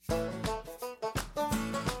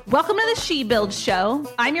Welcome to the She Builds Show.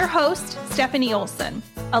 I'm your host, Stephanie Olson,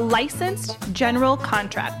 a licensed general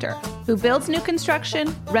contractor who builds new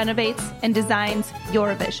construction, renovates, and designs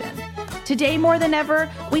your vision. Today, more than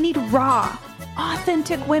ever, we need raw,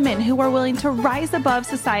 authentic women who are willing to rise above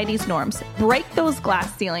society's norms, break those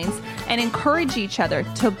glass ceilings, and encourage each other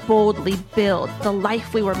to boldly build the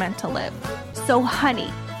life we were meant to live. So, honey,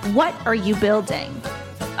 what are you building?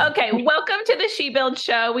 Okay, welcome to the She Builds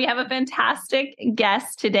Show. We have a fantastic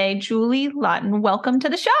guest today, Julie Lawton. Welcome to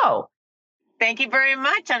the show. Thank you very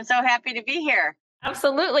much. I'm so happy to be here.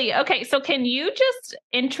 Absolutely. Okay, so can you just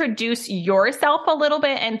introduce yourself a little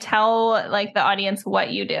bit and tell the audience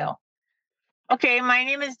what you do? Okay, my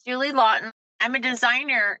name is Julie Lawton. I'm a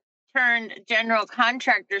designer turned general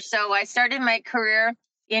contractor. So I started my career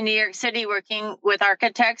in New York City working with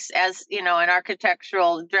architects as, an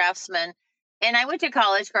architectural draftsman. And I went to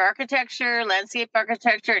college for architecture, landscape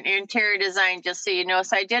architecture, and interior design, just so you know.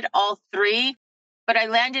 So I did all three, but I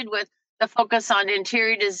landed with the focus on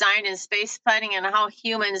interior design and space planning and how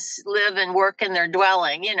humans live and work in their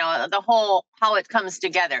dwelling, the whole, how it comes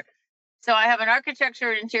together. So I have an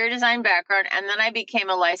architecture and interior design background, and then I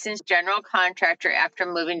became a licensed general contractor after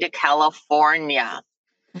moving to California.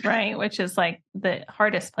 Right, which is the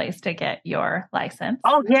hardest place to get your license.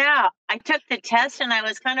 Oh, yeah. I took the test and I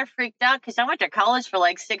was kind of freaked out because I went to college for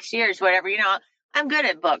 6 years, whatever. I'm good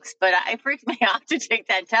at books, but it freaked me out to take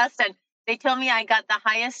that test. And they told me I got the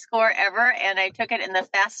highest score ever, and I took it in the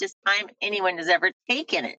fastest time anyone has ever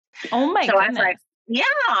taken it. Oh, my goodness. I was like, yeah,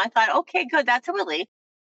 I thought, okay, good. That's a relief.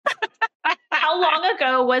 How long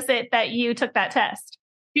ago was it that you took that test?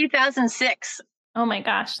 2006. Oh, my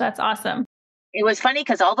gosh. That's awesome. It was funny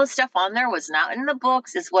because all the stuff on there was not in the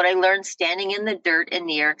books. It's what I learned standing in the dirt in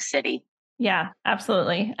New York City. Yeah,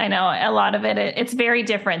 absolutely. I know a lot of it's very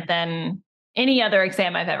different than any other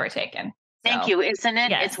exam I've ever taken. Thank you. Isn't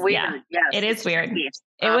it? Yes, it's weird. Yeah, yes, it is weird.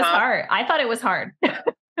 It was hard. I thought it was hard. I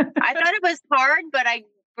thought it was hard, but I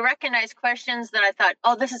recognized questions that I thought,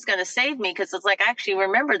 oh, this is going to save me because it's I actually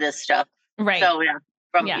remember this stuff. Right. So,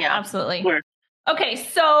 yeah. Absolutely. Weird. Okay,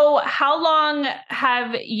 so how long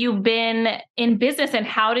have you been in business, and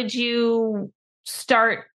how did you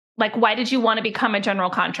start? Why did you want to become a general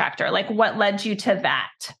contractor? What led you to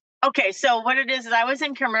that? Okay, so what it is I was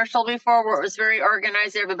in commercial before where it was very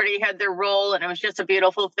organized. Everybody had their role, and it was just a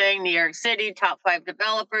beautiful thing. New York City, top 5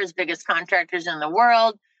 developers, biggest contractors in the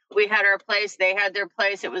world. We had our place. They had their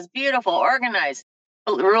place. It was beautiful, organized.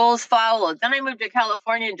 Rules followed. Then I moved to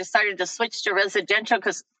California and decided to switch to residential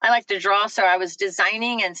because I like to draw. So I was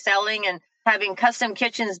designing and selling and having custom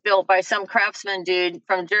kitchens built by some craftsman dude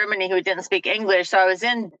from Germany who didn't speak English. So I was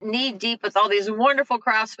in knee deep with all these wonderful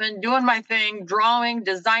craftsmen doing my thing, drawing,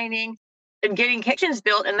 designing, and getting kitchens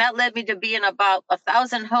built. And that led me to be in about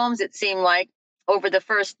 1,000 homes, it seemed like, over the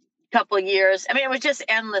first couple of years. I mean, it was just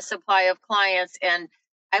endless supply of clients. And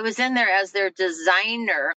I was in there as their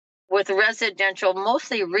designer with residential,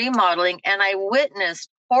 mostly remodeling, and I witnessed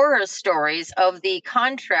horror stories of the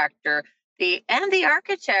contractor and the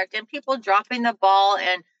architect and people dropping the ball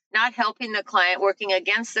and not helping the client, working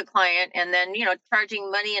against the client, and then, charging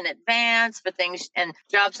money in advance for things and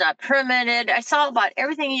jobs not permitted. I saw about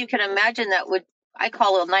everything you can imagine that I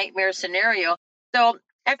call a nightmare scenario. So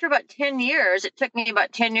after about 10 years, it took me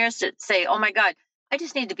about 10 years to say, oh my God, I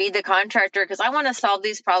just need to be the contractor because I want to solve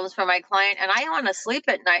these problems for my client, and I want to sleep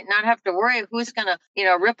at night, not have to worry who's going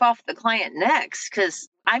to, rip off the client next, because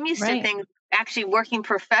I'm used to things actually working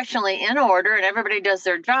professionally in order and everybody does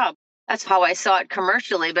their job. That's how I saw it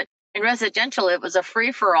commercially. But in residential, it was a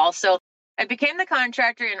free for all. So I became the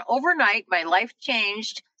contractor, and overnight my life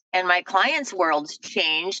changed and my clients' worlds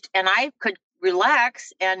changed, and I could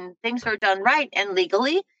relax and things were done right and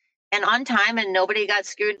legally and on time, and nobody got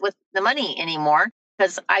screwed with the money anymore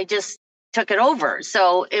because I just took it over.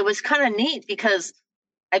 So it was kind of neat because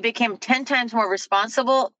I became 10 times more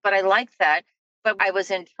responsible, but I liked that. But I was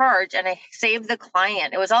in charge and I saved the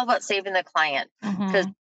client. It was all about saving the client because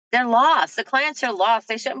they're lost. The clients are lost.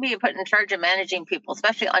 They shouldn't be put in charge of managing people,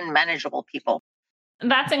 especially unmanageable people.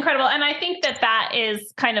 That's incredible. And I think that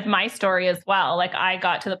is kind of my story as well. I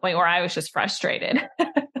got to the point where I was just frustrated.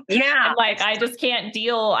 Yeah. I just can't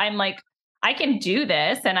deal. I can do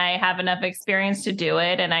this and I have enough experience to do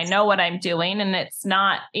it and I know what I'm doing. And it's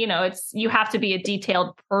not, you have to be a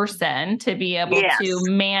detailed person to be able to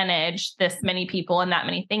manage this many people and that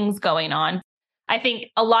many things going on. I think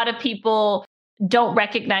a lot of people don't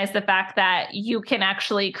recognize the fact that you can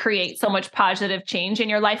actually create so much positive change in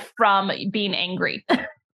your life from being angry.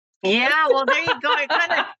 Yeah, well, there you go.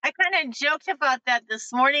 I kind of joked about that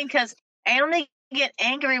this morning because I only get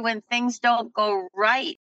angry when things don't go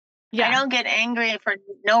right. I don't get angry for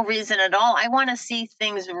no reason at all. I want to see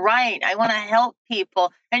things right. I want to help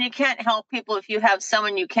people. And you can't help people if you have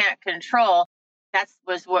someone you can't control. That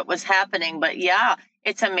was what was happening. But yeah,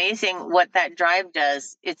 it's amazing what that drive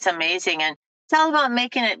does. It's amazing. And it's all about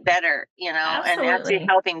making it better, and actually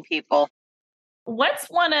helping people. What's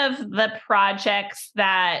one of the projects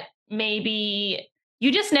that maybe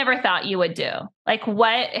you just never thought you would do? Like,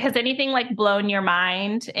 what has anything like blown your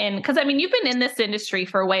mind? And because you've been in this industry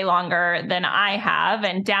for way longer than I have,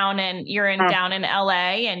 and you're down in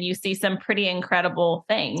LA, and you see some pretty incredible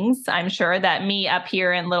things. I'm sure that me up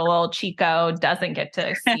here in little old Chico doesn't get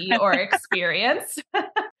to see or experience.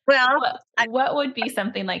 Well, what would be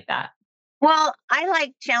something like that? Well, I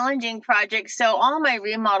like challenging projects. So all my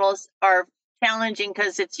remodels are challenging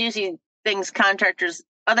because it's usually things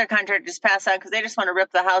other contractors pass on because they just want to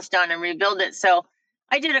rip the house down and rebuild it. So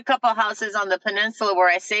I did a couple houses on the peninsula where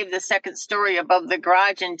I saved the second story above the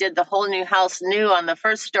garage and did the whole new house new on the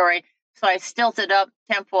first story. So I stilted up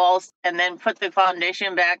temp walls and then put the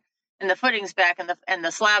foundation back and the footings back and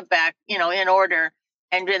the slab back, in order,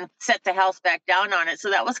 and then set the house back down on it.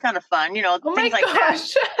 So that was kind of fun, things like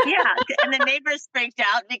that. Yeah. And the neighbors freaked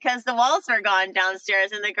out because the walls were gone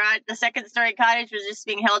downstairs and the second story cottage was just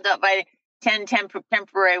being held up by 10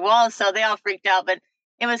 temporary walls. So they all freaked out, but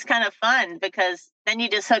it was kind of fun because then you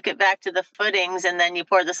just hook it back to the footings and then you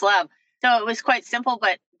pour the slab. So it was quite simple,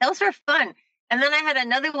 but those were fun. And then I had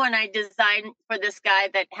another one I designed for this guy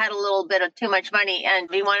that had a little bit of too much money, and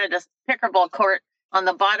he wanted a pickleball court on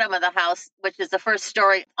the bottom of the house, which is the first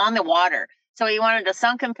story on the water. So he wanted a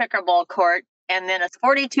sunken pickleball court and then a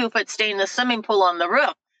 42-foot stainless swimming pool on the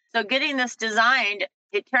roof. So getting this designed,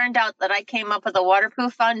 it turned out that I came up with a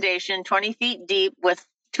waterproof foundation 20 feet deep with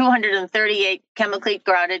 238 chemically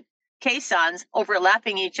grouted caissons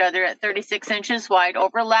overlapping each other at 36 inches wide,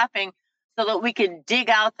 overlapping so that we could dig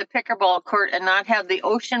out the pickleball court and not have the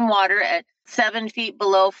ocean water at 7 feet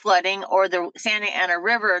below flooding or the Santa Ana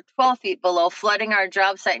River 12 feet below flooding our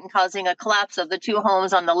job site and causing a collapse of the two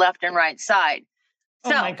homes on the left and right side.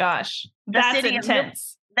 So, oh my gosh, that's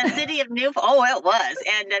intense. The city of Newport, it was.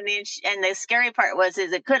 And the scary part is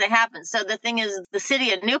it could have happened. So the thing is, the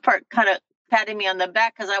city of Newport kind of patted me on the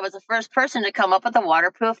back because I was the first person to come up with a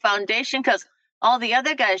waterproof foundation, because all the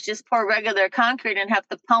other guys just pour regular concrete and have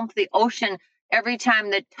to pump the ocean every time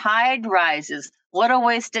the tide rises. What a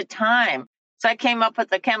waste of time. So I came up with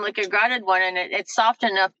the chemically grouted one, and it's soft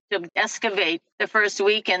enough to excavate the first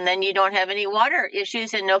week, and then you don't have any water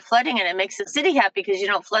issues and no flooding, and it makes the city happy because you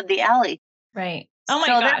don't flood the alley. Right. Oh my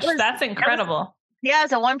gosh, that's incredible.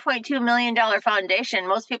 It's a $1.2 million foundation.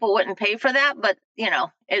 Most people wouldn't pay for that, but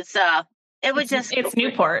it's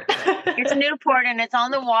Newport. It's Newport, and it's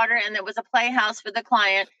on the water, and it was a playhouse for the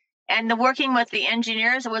client. And the working with the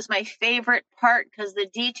engineers was my favorite part because the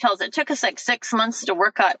details, it took us like 6 months to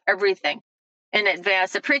work out everything in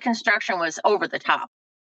advance. The pre-construction was over the top.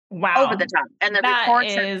 Wow. Over the top. And the that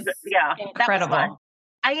reports is incredible. That was fun.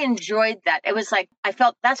 I enjoyed that. It was like,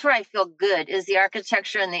 that's where I feel good, is the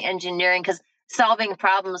architecture and the engineering, because solving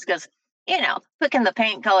problems, because, picking the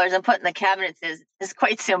paint colors and putting the cabinets is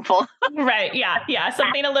quite simple. Right. Yeah.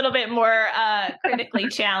 Something a little bit more critically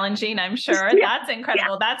challenging, I'm sure. Yeah. That's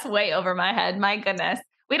incredible. Yeah. That's way over my head. My goodness.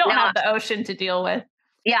 We don't have the ocean to deal with.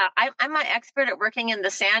 Yeah. I'm an expert at working in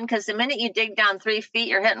the sand, because the minute you dig down 3 feet,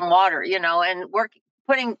 you're hitting water, and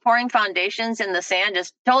pouring foundations in the sand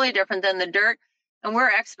is totally different than the dirt. And we're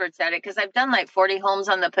experts at it, because I've done like 40 homes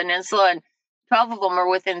on the peninsula, and 12 of them are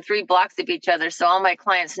within 3 blocks of each other. So all my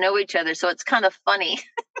clients know each other. So it's kind of funny.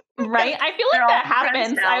 Right. I feel like that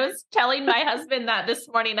happens. I was telling my husband that this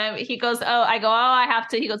morning. He goes, I have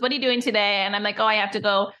to. He goes, what are you doing today? And I'm like, I have to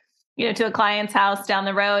go, to a client's house down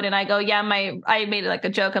the road. And I go, I made like a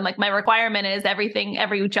joke. I'm like, my requirement is every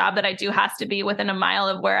job that I do has to be within a mile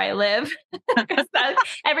of where I live.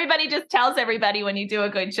 Everybody just tells everybody when you do a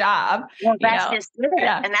good job. Well, that's just it.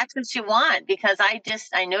 Yeah. And that's what you want, because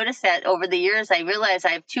I noticed that over the years. I realized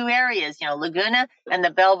I have 2 areas, Laguna and the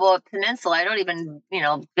Balboa Peninsula. I don't even,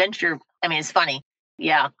 venture. I mean, it's funny.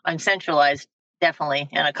 Yeah, I'm centralized, definitely,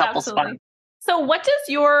 in a couple spots. So what does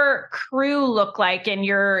your crew look like, and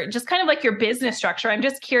your just kind of like your business structure? I'm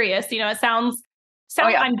just curious. It sounds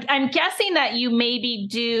I'm guessing that you maybe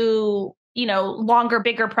do, longer,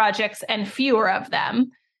 bigger projects and fewer of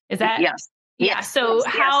them. Is that? Yes. Yeah. Yes. So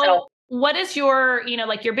what does your,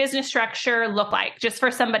 like your business structure look like, just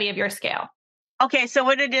for somebody of your scale? Okay. So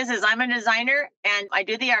what it is I'm a designer, and I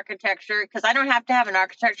do the architecture, because I don't have to have an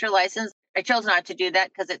architecture license. I chose not to do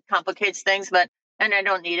that because it complicates things, and I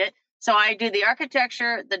don't need it. So I do the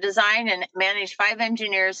architecture, the design, and manage 5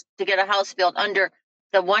 engineers to get a house built under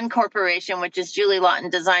the one corporation, which is Julie Lawton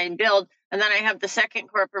Design Build. And then I have the second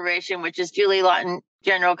corporation, which is Julie Lawton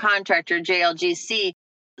General Contractor, JLGC.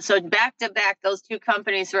 So back to back, those two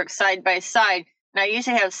companies work side by side. And I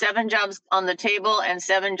usually have 7 jobs on the table and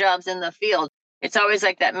 7 jobs in the field. It's always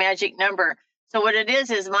like that magic number. So what it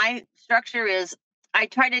is my structure is I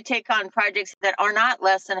try to take on projects that are not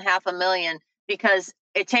less than $500,000 because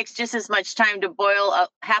it takes just as much time to boil a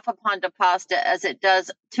half a pound of pasta as it does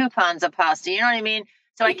 2 pounds of pasta. You know what I mean?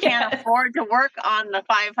 So I can't afford to work on the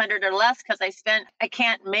 500 or less because I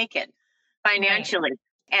can't make it financially. Right.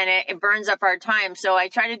 And it burns up our time. So I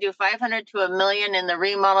try to do 500 to $1 million in the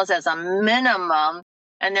remodels as a minimum.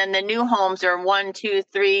 And then the new homes are 1, 2,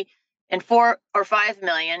 3, and 4 or 5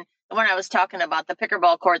 million. The one I was talking about, the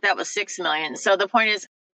pickleball court, that was 6 million. So the point is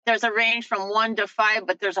there's a range from 1 to 5,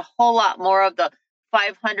 but there's a whole lot more of the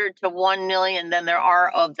 500 to 1 million than there are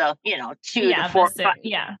of the, 2 to 4.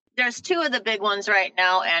 Yeah. There's 2 of the big ones right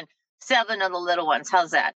now and 7 of the little ones.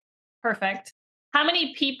 How's that? Perfect. How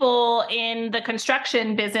many people in the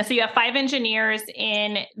construction business? So you have 5 engineers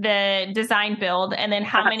in the design build, and then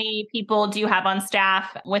how many people do you have on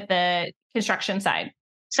staff with the construction side?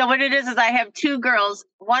 So what it is I have 2 girls.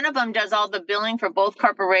 One of them does all the billing for both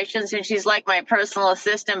corporations, and she's like my personal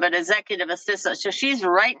assistant, but executive assistant. So she's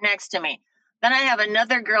right next to me. Then I have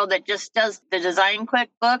another girl that just does the design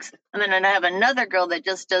QuickBooks. And then I have another girl that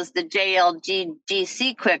just does the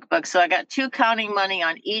JLGC QuickBooks. So I got 2 counting money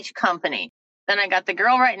on each company. Then I got the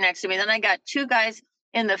girl right next to me. Then I got 2 guys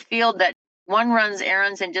in the field that one runs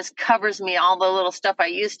errands and just covers me all the little stuff I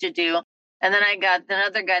used to do. And then I got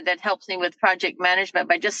another guy that helps me with project management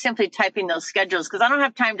by just simply typing those schedules because I don't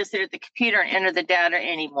have time to sit at the computer and enter the data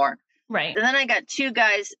anymore. Right. And then I got 2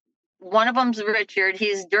 guys. One of them's Richard.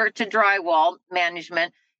 He's dirt to drywall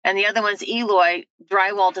management. And the other one's Eloy,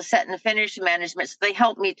 drywall to set and finish management. So they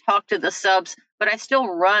help me talk to the subs, but I still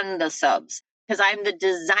run the subs because I'm the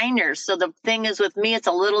designer. So the thing is with me, it's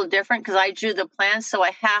a little different because I drew the plans. So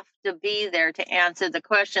I have to be there to answer the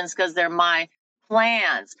questions because they're my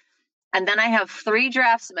plans. And then I have 3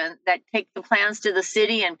 draftsmen that take the plans to the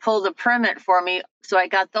city and pull the permit for me. So I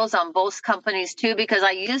got those on both companies too, because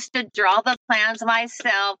I used to draw the plans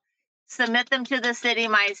myself, submit them to the city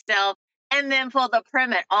myself, and then pull the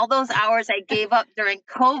permit. All those hours I gave up during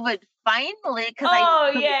COVID finally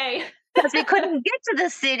because we couldn't get to the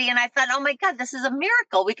city. And I thought, oh my God, this is a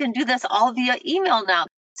miracle. We can do this all via email now.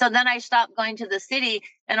 So then I stopped going to the city,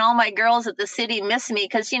 and all my girls at the city miss me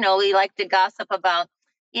because, we like to gossip about,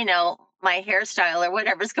 my hairstyle or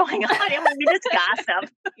whatever's going on. I mean, we just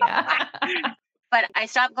gossip. Yeah. But I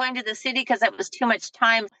stopped going to the city because it was too much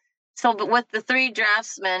time. So but with the 3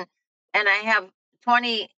 draftsmen, and I have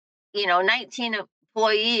 19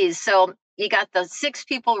 employees. So you got the 6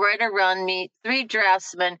 people right around me, 3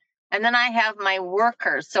 draftsmen, and then I have my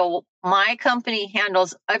workers. So my company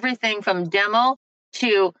handles everything from demo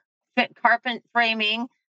to carpet framing,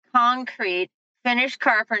 concrete, finished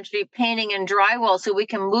carpentry, painting, and drywall. So we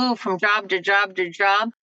can move from job to job to job.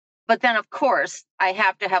 But then, of course, I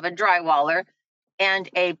have to have a drywaller and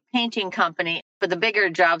a painting company for the bigger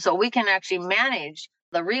jobs. So we can actually manage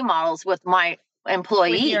the remodels with my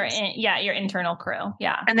employees. With your internal crew.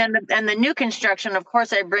 Yeah. And then the new construction, of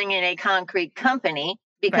course, I bring in a concrete company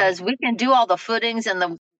because we can do all the footings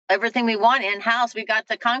and everything we want in-house. We got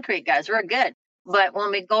the concrete guys. We're good. But when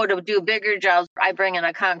we go to do bigger jobs, I bring in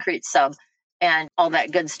a concrete sub and all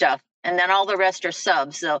that good stuff. And then all the rest are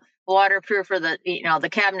subs. So waterproof for the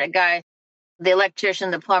cabinet guy, the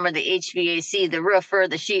electrician, the plumber, the HVAC, the roofer,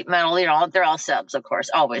 the sheet metal, they're all subs, of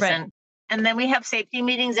course, always. Right. And then we have safety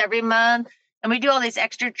meetings every month, and we do all these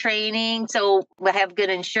extra training. So we have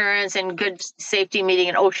good insurance and good safety meeting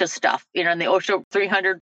and OSHA stuff, and the OSHA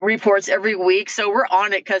 300 reports every week. So we're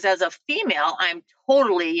on it because as a female, I'm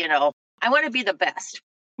totally, I want to be the best.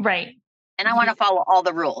 Right. And I want to follow all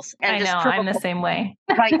the rules. And I know, I'm the same way.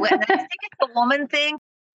 Right. And I think it's the woman thing.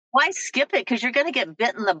 Why skip it? Because you're going to get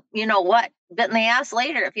bit in the, bit in the ass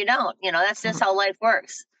later if you don't. That's just how life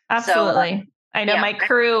works. Absolutely. So, I know my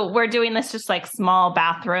crew, we're doing this just like small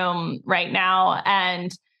bathroom right now.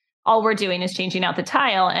 And all we're doing is changing out the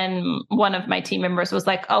tile. And one of my team members was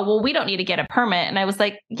like, oh, well, we don't need to get a permit. And I was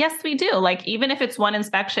like, yes, we do. Like, even if it's one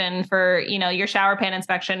inspection for, your shower pan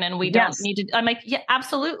inspection and we don't need to, I'm like, yeah,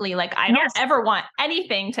 absolutely. Like, I don't ever want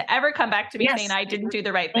anything to ever come back to me saying I didn't do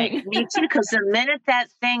the right thing. Me too. Because the minute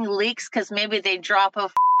that thing leaks, because maybe they drop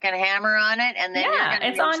a hammer on it and then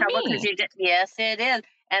it's on me. Yes, it is.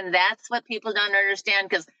 And that's what people don't understand.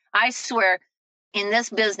 Because I swear, in this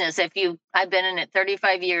business, I've been in it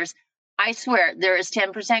 35 years, I swear there is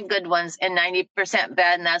 10% good ones and 90%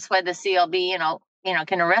 bad. And that's why the CLB,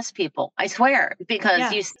 can arrest people. I swear,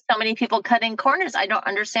 because you see so many people cutting corners. I don't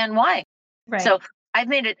understand why. Right. So I've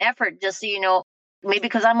made an effort, just so you know, maybe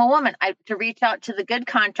because I'm a woman, to reach out to the good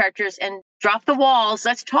contractors and drop the walls.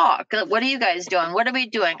 Let's talk. What are you guys doing? What are we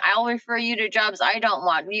doing? I'll refer you to jobs I don't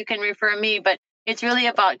want. You can refer me, but it's really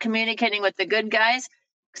about communicating with the good guys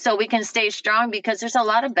so we can stay strong, because there's a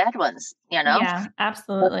lot of bad ones, Yeah,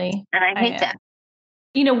 absolutely. And I hate that.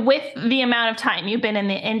 With the amount of time you've been in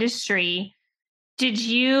the industry, did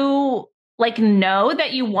you know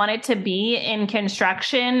that you wanted to be in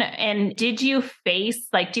construction? And did you face,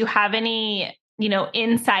 do you have any,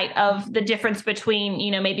 insight of the difference between,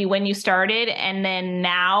 maybe when you started and then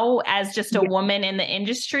now as just a woman in the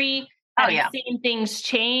industry? Have you seen things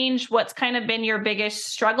change? What's kind of been your biggest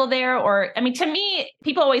struggle there? Or, to me,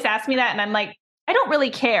 people always ask me that and I'm like, I don't really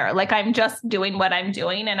care. I'm just doing what I'm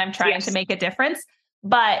doing and I'm trying to make a difference.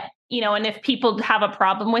 But, and if people have a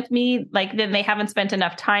problem with me, then they haven't spent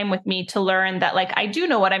enough time with me to learn that, I do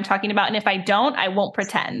know what I'm talking about. And if I don't, I won't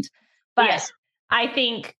pretend. But I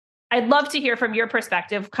think I'd love to hear from your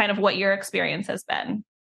perspective, kind of what your experience has been.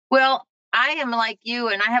 Well, I am like you,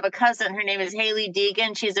 and I have a cousin. Her name is Haley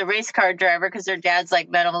Deegan. She's a race car driver because her dad's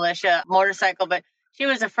metal militia motorcycle, but she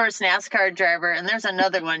was a first NASCAR driver. And there's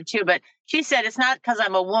another one too. But she said, it's not because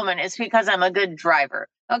I'm a woman, it's because I'm a good driver.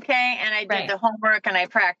 Okay. And I did the homework and I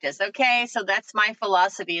practice. Okay. So that's my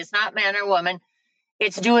philosophy. It's not man or woman.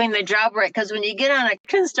 It's doing the job right. Because when you get on a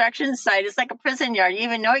construction site, it's like a prison yard. You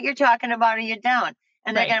even know what you're talking about or you don't.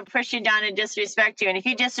 And they're going to push you down and disrespect you. And if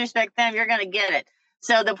you disrespect them, you're going to get it.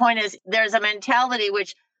 So the point is, there's a mentality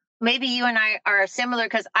which maybe you and I are similar,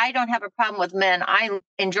 because I don't have a problem with men. I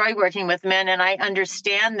enjoy working with men and I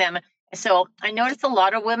understand them. So I notice a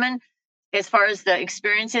lot of women, as far as the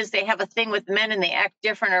experiences, they have a thing with men and they act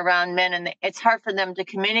different around men, and it's hard for them to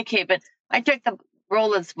communicate. But I took the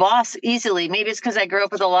role as boss easily. Maybe it's because I grew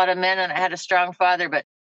up with a lot of men and I had a strong father, but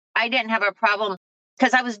I didn't have a problem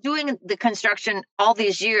because I was doing the construction all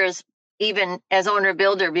these years, even as owner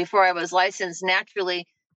builder before I was licensed, naturally,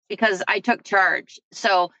 because I took charge.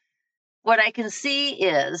 So what I can see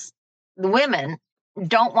is the women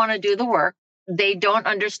don't want to do the work. They don't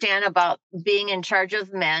understand about being in charge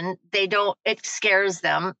of men. It scares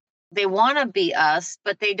them. They want to be us,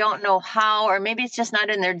 but they don't know how, or maybe it's just not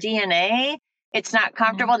in their DNA. It's not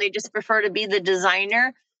comfortable. They just prefer to be the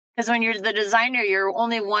designer. Because when you're the designer, you're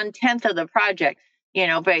only 1/10 of the project,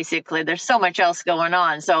 basically. There's so much else going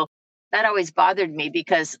on. So that always bothered me,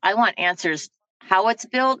 because I want answers how it's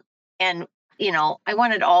built. And, I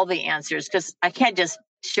wanted all the answers, because I can't just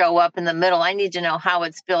show up in the middle. I need to know how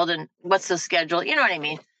it's built and what's the schedule. You know what I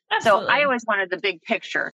mean? Absolutely. So I always wanted the big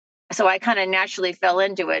picture. So I kind of naturally fell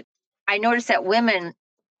into it. I noticed that women,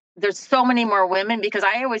 there's so many more women, because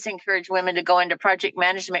I always encourage women to go into project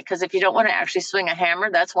management, because if you don't want to actually swing a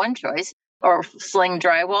hammer, that's one choice, or sling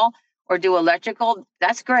drywall or do electrical,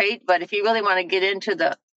 that's great. But if you really want to get into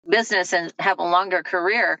the business and have a longer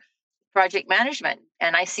career, project management.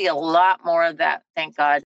 And I see a lot more of that, thank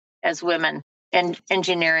God, as women. And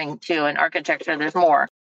engineering too, and architecture, there's more.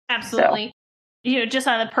 Absolutely. So, just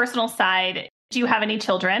on the personal side, do you have any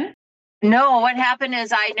children? No, what happened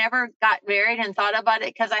is I never got married and thought about it,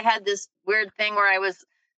 because I had this weird thing where I was,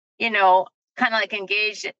 kind of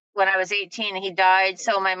engaged when I was 18 and he died.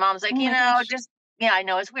 So my mom's like, I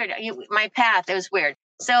know it's weird. My path, it was weird.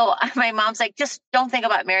 So my mom's like, just don't think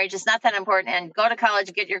about marriage. It's not that important, and go to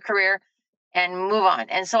college, get your career, and move on.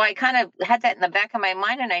 And so I kind of had that in the back of my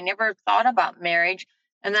mind, and I never thought about marriage.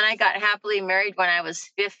 And then I got happily married when I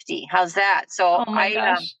was 50. How's that? So so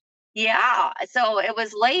it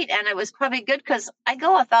was late, and it was probably good, because I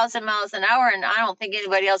go 1,000 miles an hour, and I don't think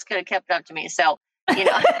anybody else could have kept up to me. So,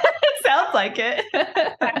 Sounds like it.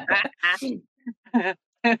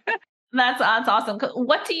 That's awesome.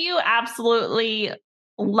 What do you absolutely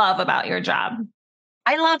love about your job?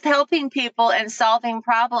 I love helping people and solving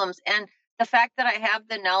problems. And the fact that I have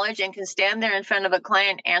the knowledge and can stand there in front of a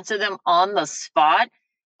client, answer them on the spot,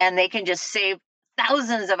 and they can just save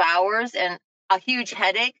thousands of hours and a huge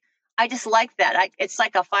headache. I just like that. It's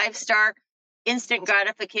like a 5-star instant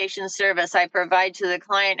gratification service I provide to the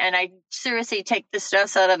client. And I seriously take the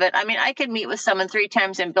stress out of it. I mean, I could meet with someone 3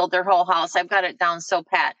 times and build their whole house. I've got it down so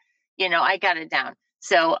pat. I got it down.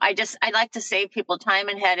 So I like to save people time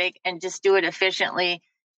and headache and just do it efficiently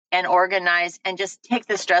and organize and just take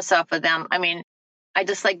the stress off of them. I mean, I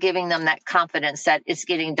just like giving them that confidence that it's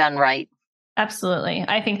getting done right. Absolutely.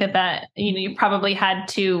 I think that you probably had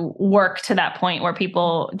to work to that point where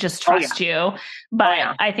people just trust you.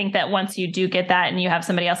 But I think that once you do get that and you have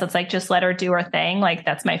somebody else that's like, just let her do her thing,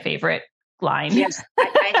 that's my favorite line. Yes,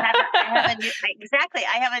 exactly.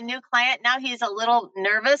 I have a new client now. He's a little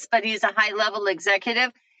nervous, but he's a high level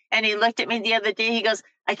executive. And he looked at me the other day. He goes,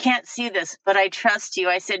 I can't see this, but I trust you.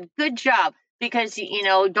 I said, good job, because,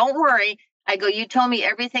 don't worry. I go, you told me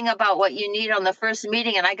everything about what you need on the first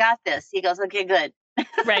meeting, and I got this. He goes, okay, good.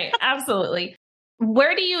 Right. Absolutely.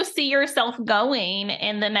 Where do you see yourself going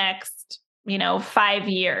in the next, 5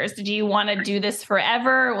 years? Do you want to do this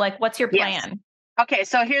forever? Like, what's your plan? Yes. Okay,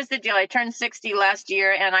 so here's the deal. I turned 60 last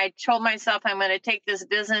year, and I told myself I'm going to take this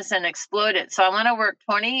business and explode it. So I want to work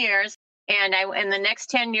 20 years, and in the next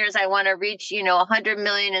 10 years, I want to reach, 100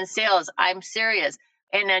 million in sales. I'm serious.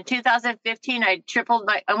 And in 2015, I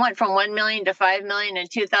went from 1 million to 5 million in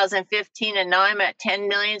 2015, and now I'm at 10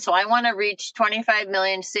 million. So I want to reach 25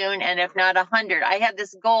 million soon, and if not 100. I have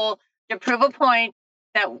this goal to prove a point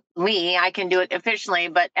that I can do it efficiently,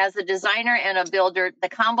 but as a designer and a builder, the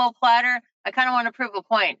combo platter, I kind of want to prove a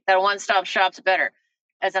point that a one-stop shop's better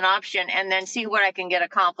as an option, and then see what I can get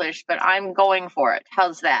accomplished. But I'm going for it.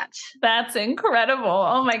 How's that? That's incredible.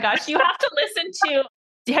 Oh my gosh. You have to listen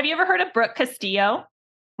to, have you ever heard of Brooke Castillo?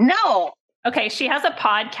 No. Okay. She has a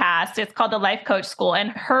podcast. It's called The Life Coach School. And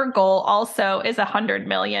her goal also is 100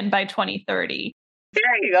 million by 2030. There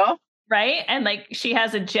you go. Right. And she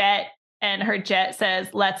has a jet, and her jet says,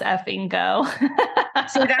 let's effing go.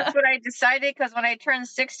 So that's what I decided, because when I turned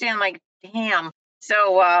 60, I'm like, damn.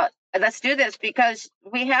 So let's do this, because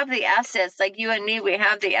we have the assets, like you and me, we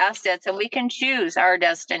have the assets, and we can choose our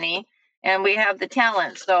destiny, and we have the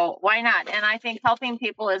talent. So why not? And I think helping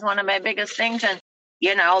people is one of my biggest things. And,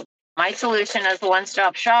 my solution as a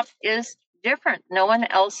one-stop shop is different. No one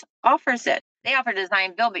else offers it. They offer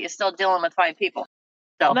design build, but you're still dealing with 5 people.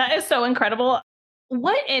 So that is so incredible.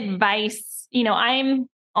 What advice, I'm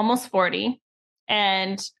almost 40,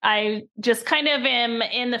 and I just kind of am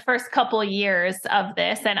in the first couple years of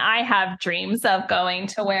this, and I have dreams of going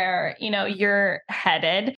to where, you're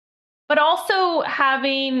headed, but also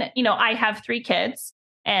having, I have 3 kids,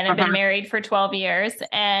 and I've been married for 12 years,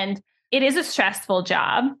 and it is a stressful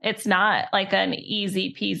job. It's not like an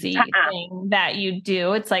easy peasy thing that you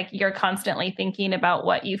do. It's like you're constantly thinking about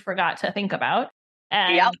what you forgot to think about.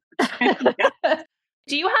 And yep.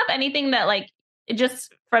 Do you have anything that,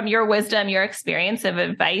 just from your wisdom, your experience of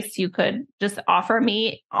advice, you could just offer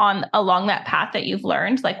me along that path that you've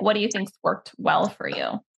learned? What do you think's worked well for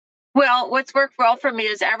you? Well, what's worked well for me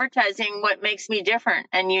is advertising what makes me different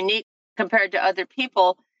and unique compared to other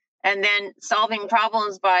people. And then solving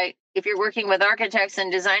problems by, if you're working with architects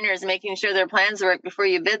and designers, making sure their plans work before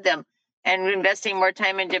you bid them, and investing more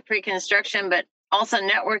time into pre-construction, but also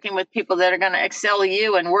networking with people that are going to excel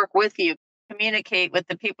you and work with you, communicate with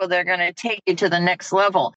the people that are going to take you to the next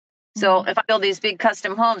level. So if I build these big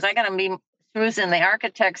custom homes, I got to be choosing the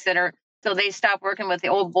architects so they stop working with the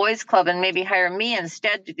old boys club and maybe hire me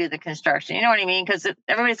instead to do the construction. You know what I mean? Because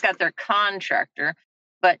everybody's got their contractor,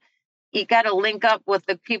 but you got to link up with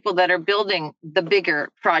the people that are building the bigger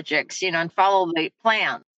projects, and follow the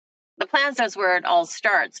plan. The plans is where it all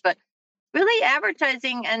starts, but really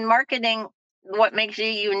advertising and marketing what makes you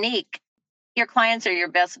unique. Your clients are your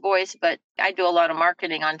best voice, but I do a lot of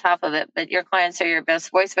marketing on top of it, but your clients are your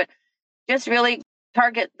best voice. But just really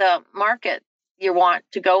target the market you want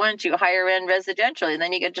to go into, higher end residential, and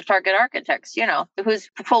then you get to target architects, who's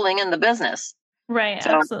pulling in the business. Right, so,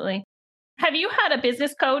 absolutely. Have you had a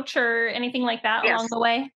business coach or anything like that along the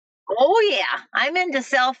way? Oh, yeah. I'm into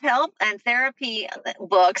self-help and therapy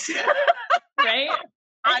books. Right?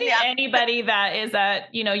 I think anybody that is at,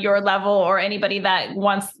 your level, or anybody that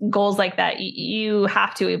wants goals like that, you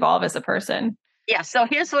have to evolve as a person. Yeah. So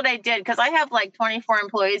here's what I did, because I have 24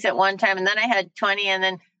 employees at one time, and then I had 20, and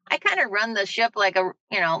then I kind of run the ship like an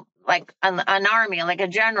army, like a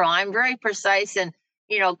general. I'm very precise and,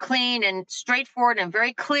 clean and straightforward and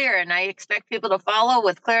very clear. And I expect people to follow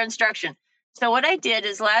with clear instruction. So what I did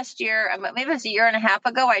is last year, maybe it was a year and a half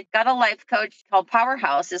ago, I got a life coach called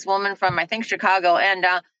Powerhouse, this woman from, I think, Chicago. And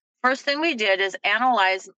first thing we did is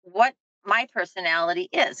analyze what my personality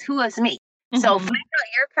is. Who is me? So find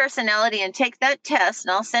out your personality and take that test,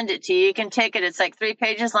 and I'll send it to you. You can take it. It's 3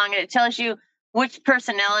 pages long, and it tells you which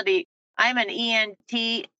personality. I'm an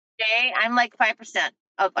ENTJ. I'm 5%.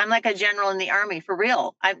 I'm like a general in the Army, for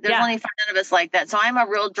real. There's only 5 of us like that. So I'm a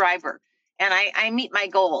real driver, and I meet my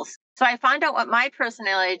goals. So I found out what my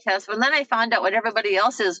personality test was, and then I found out what everybody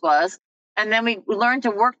else's was. And then we learned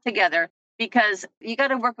to work together, because you got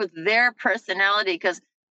to work with their personality. Because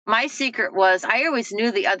my secret was, I always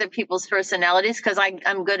knew the other people's personalities, because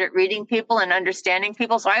I'm good at reading people and understanding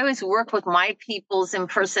people. So I always work with my people's and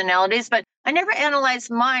personalities, but I never analyzed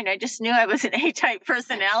mine. I just knew I was an A-type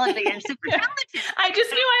personality and super talented. I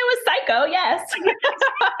just knew I was psycho. Yes.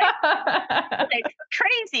 Like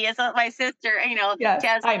crazy as my sister,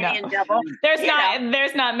 Yes, I know. Tasmanian devil.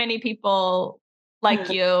 There's not many people like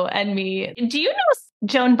you and me. Do you know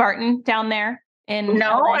Joan Barton down there in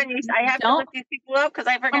No, LA? I have to look these people up because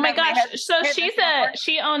I forgot. Oh my gosh. So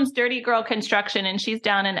she owns Dirty Girl Construction and she's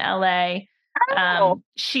down in LA.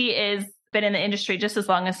 She is been in the industry just as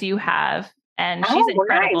long as you have. And she's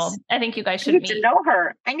incredible. Nice. I think you guys should meet. I need to know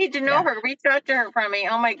her. I need to know her. Reach out to her for me.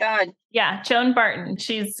 Oh my God. Yeah. Joan Barton.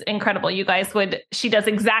 She's incredible. You guys she does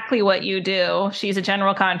exactly what you do. She's a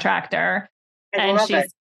general contractor and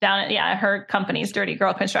she's down at, her company's Dirty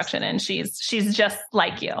Girl Construction. And she's just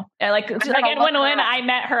like you. Like again, when I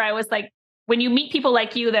met her, I was like, when you meet people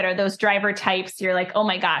like you that are those driver types, you're like, oh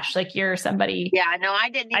my gosh, like you're somebody. Yeah, no, I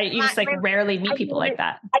didn't. You just rarely meet people like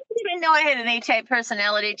that. I didn't even know I had an A-type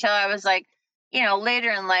personality till I was like, later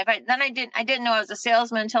in life. I didn't know I was a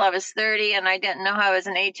salesman until I was 30, and I didn't know I was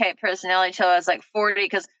an A-type personality till I was like 40.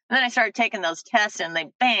 Because then I started taking those tests, and they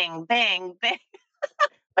bang, bang, bang.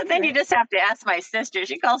 But then you just have to ask my sister.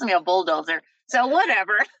 She calls me a bulldozer. So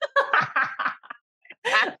whatever.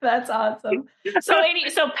 That's awesome.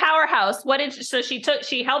 So Powerhouse,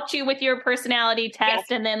 she helped you with your personality test.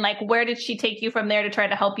 Yes. And then where did she take you from there to try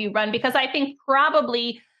to help you run? Because I think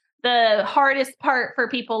probably the hardest part for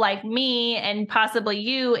people like me and possibly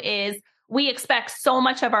you is we expect so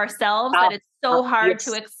much of ourselves that it's so hard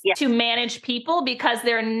to manage people because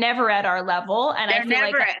they're never at our level. And I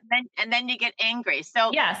feel and then you get angry. So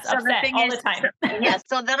upset the time.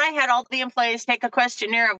 So then I had all the employees take a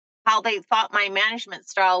questionnaire of how they thought my management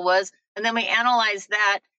style was. And then we analyzed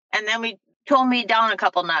that. And then we toned me down a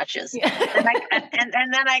couple notches. and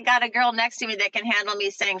then I got a girl next to me that can handle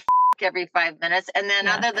me saying every 5 minutes. And then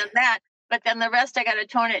other than that, but then the rest, I got to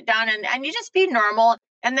tone it down and you just be normal.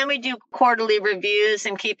 And then we do quarterly reviews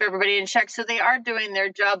and keep everybody in check. So they are doing their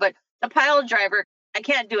job. But the pile driver, I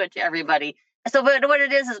can't do it to everybody. So but what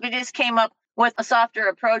it is we just came up with a softer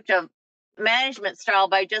approach of management style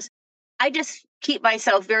I just keep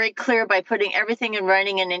myself very clear by putting everything in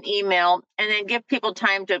writing in an email and then give people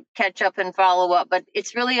time to catch up and follow up. But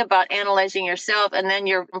it's really about analyzing yourself and then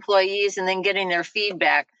your employees and then getting their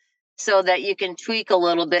feedback so that you can tweak a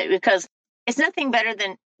little bit, because it's nothing better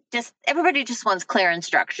than everybody just wants clear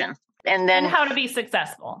instruction and how to be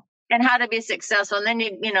successful. And then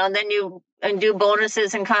you do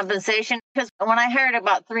bonuses and compensation. Because when I hired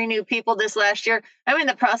about 3 new people this last year, I'm in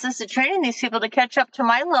the process of training these people to catch up to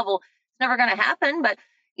my level. Never going to happen, but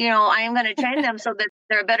I am going to train them so that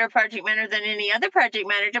they're a better project manager than any other project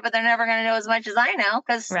manager, but they're never going to know as much as I know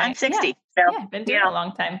because I'm 60. Yeah. So been doing it a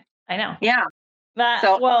long time. I know. Yeah.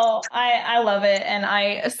 I love it. And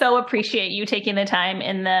I so appreciate you taking the time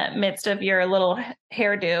in the midst of your little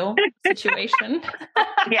hairdo situation.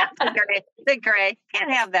 Yeah. The gray.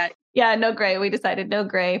 Can't have that. Yeah. No gray. We decided no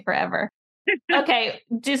gray forever. Okay.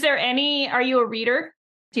 Are you a reader?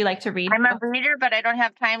 Do you like to read? I'm a reader, but I don't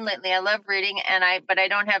have time lately. I love reading, but I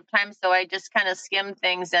don't have time, so I just kind of skim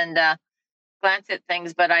things and glance at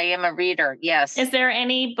things. But I am a reader. Yes. Is there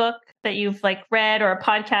any book that you've read or a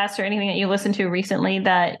podcast or anything that you listened to recently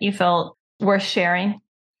that you felt worth sharing?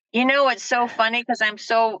 It's so funny because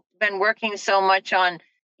been working so much on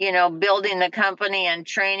building the company and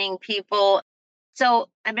training people. So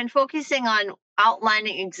I've been focusing on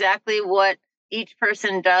outlining exactly what each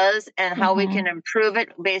person does and how we can improve it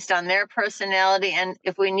based on their personality. And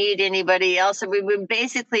if we need anybody else, so we've been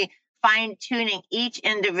basically fine tuning each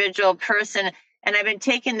individual person. And I've been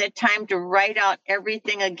taking the time to write out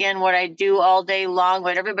everything again, what I do all day long,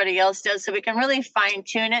 what everybody else does, so we can really fine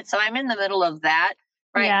tune it. So I'm in the middle of that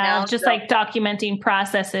right now. Just documenting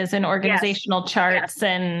processes and organizational charts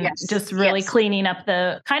and just really cleaning up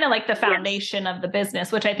the kind of the foundation of the business,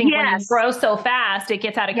 which I think when you grow so fast, it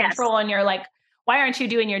gets out of control and you're like, why aren't you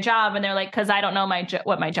doing your job? And they're like, because I don't know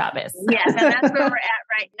what my job is. Yes. And that's where we're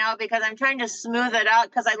at right now, because I'm trying to smooth it out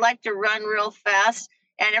because I like to run real fast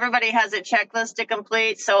and everybody has a checklist to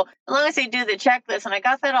complete. So as long as they do the checklist, and I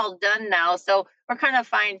got that all done now. So we're kind of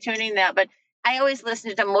fine tuning that. But I always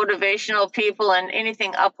listen to motivational people and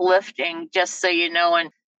anything uplifting, just so you know.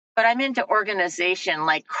 But I'm into organization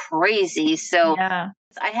like crazy. So I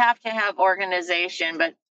have to have organization.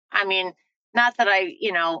 But I mean, not that I,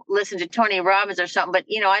 listen to Tony Robbins or something, but,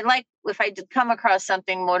 I like if I come across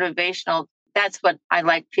something motivational, that's what I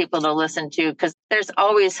like people to listen to, because there's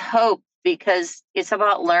always hope, because it's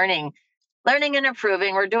about learning and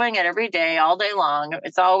improving. We're doing it every day, all day long.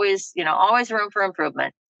 It's always, always room for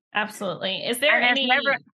improvement. Absolutely. Is there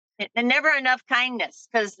never enough kindness,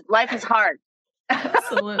 because life is hard.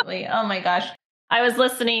 Absolutely. Oh my gosh. I was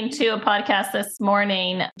listening to a podcast this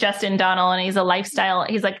morning, Justin Donnell, and he's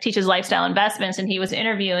teaches lifestyle investments. And he was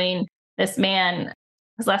interviewing this man.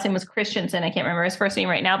 His last name was Christensen. I can't remember his first name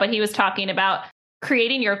right now, but he was talking about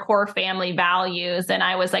creating your core family values. And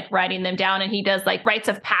I was writing them down, and he does rites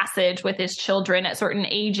of passage with his children at certain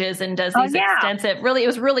ages and does these extensive, it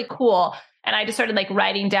was really cool. And I just started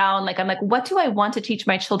writing down, what do I want to teach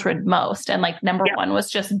my children most? And number one was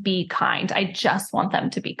just be kind. I just want them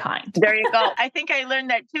to be kind. There you go. I think I learned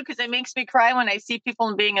that too, because it makes me cry when I see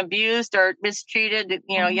people being abused or mistreated,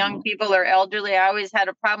 young people or elderly. I always had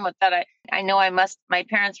a problem with that. I know my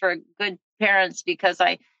parents were good parents because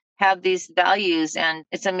I have these values, and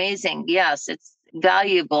it's amazing. Yes, it's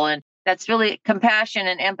valuable. And that's really compassion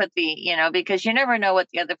and empathy, because you never know what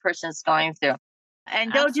the other person's going through.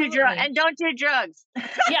 And don't do drugs. And don't do drugs.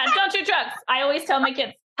 Yeah, don't do drugs. I always tell my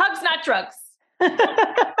kids, hugs, not drugs. They're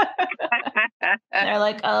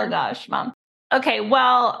like, oh gosh, Mom. Okay,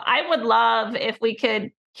 well, I would love if we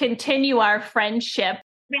could continue our friendship.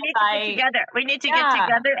 We need to get together. We need to get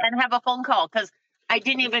together and have a phone call, because I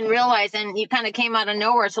didn't even realize, and you kind of came out of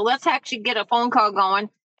nowhere. So let's actually get a phone call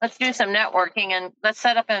going. Let's do some networking, and let's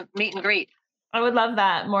set up a meet and greet. I would love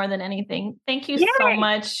that more than anything. Thank you so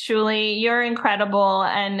much, Julie. You're incredible.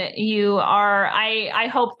 And you are, I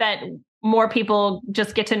hope that more people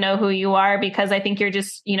just get to know who you are, because I think you're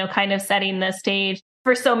just, kind of setting the stage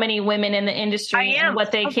for so many women in the industry and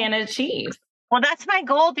what they can achieve. Well, that's my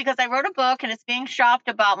goal, because I wrote a book and it's being shopped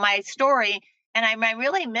about my story. And my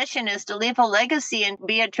really mission is to leave a legacy and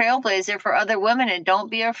be a trailblazer for other women. And don't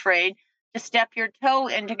be afraid to step your toe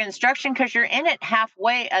into construction, because you're in it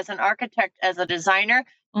halfway as an architect, as a designer.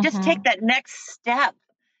 Just take that next step.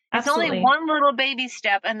 It's only one little baby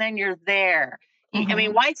step, and then you're there. I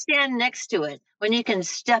mean, why stand next to it when you can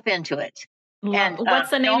step into it? And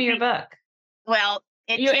what's the name of your book? Well,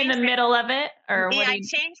 you're in the middle of it, or I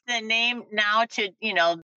changed the name now to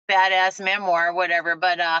badass memoir, whatever.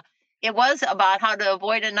 But it was about how to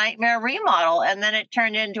avoid a nightmare remodel, and then it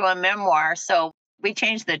turned into a memoir. So we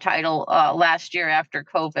changed the title last year after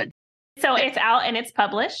COVID. So it's out and it's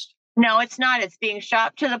published? No, it's not. It's being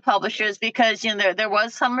shopped to the publishers because there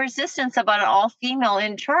was some resistance about an all-female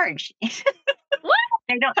in charge. What?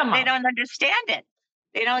 They don't understand it.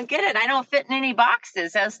 They don't get it. I don't fit in any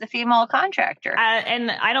boxes as the female contractor.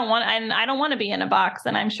 And I don't want to be in a box,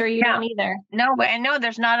 and I'm sure you don't either. No, I know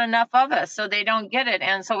there's not enough of us, so they don't get it.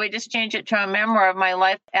 And so we just changed it to a memoir of my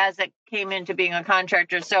life as it came into being a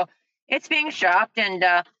contractor. So it's being shopped, and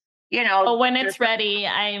when it's ready,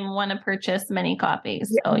 I want to purchase many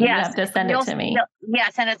copies. So you have to send it to me.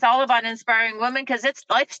 Yes, and it's all about inspiring women, because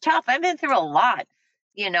life's tough. I've been through a lot.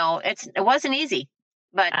 It wasn't easy,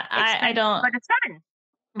 but it's fun.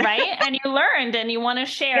 Right. And you learned, and you want to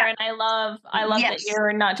share. Yeah. And I love that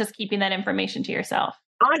you're not just keeping that information to yourself.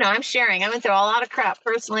 Oh no, I'm sharing. I went through a lot of crap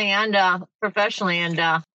personally and professionally,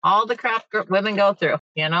 and all the crap women go through,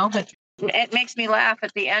 it makes me laugh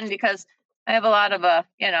at the end, because I have a lot of,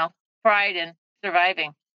 pride in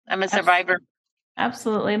surviving. I'm a survivor.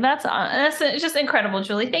 Absolutely. That's just incredible,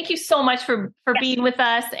 Julie. Thank you so much for being with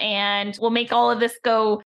us, and we'll make all of this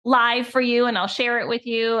go live for you, and I'll share it with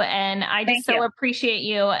you. And I just appreciate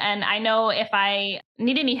you. And I know if I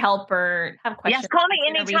need any help or have questions, call me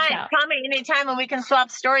anytime. Call me anytime, and we can swap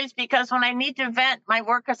stories, because when I need to vent my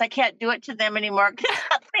workers, I can't do it to them anymore. They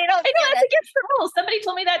don't get it. Against the rules. Somebody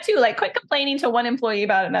told me that too. Quit complaining to one employee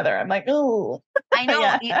about another. I'm like, oh, I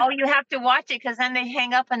know. You have to watch it, because then they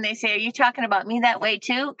hang up and they say, "Are you talking about me that way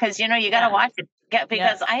too?" Because you got to watch it.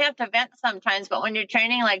 Because I have to vent sometimes, but when you're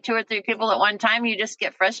training 2 or 3 people at one time, you just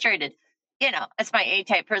get frustrated. It's my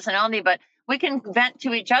A-type personality, but we can vent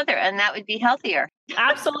to each other, and that would be healthier.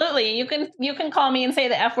 Absolutely. You can call me and say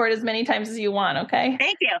the F word as many times as you want. Okay.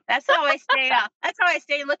 Thank you. That's how I stay. That's how I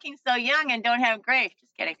stay looking so young and don't have gray.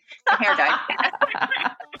 Just kidding. My hair dyed.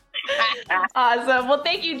 Awesome. Well,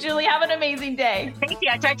 thank you, Julie. Have an amazing day. Thank you.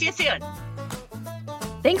 I'll talk to you soon.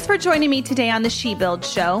 Thanks for joining me today on the She Build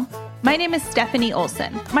Show. My name is Stephanie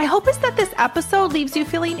Olson. My hope is that this episode leaves you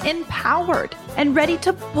feeling empowered and ready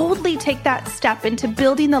to boldly take that step into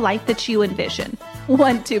building the life that you envision,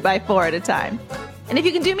 1 2x4 at a time. And if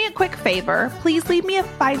you can do me a quick favor, please leave me a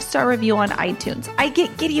 5-star review on iTunes. I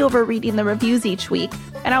get giddy over reading the reviews each week,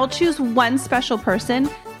 and I will choose one special person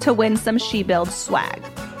to win some She Build swag.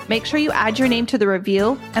 Make sure you add your name to the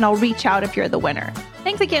review, and I'll reach out if you're the winner.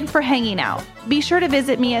 Thanks again for hanging out. Be sure to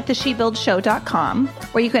visit me at theshebuildshow.com,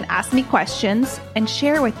 where you can ask me questions and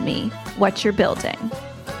share with me what you're building.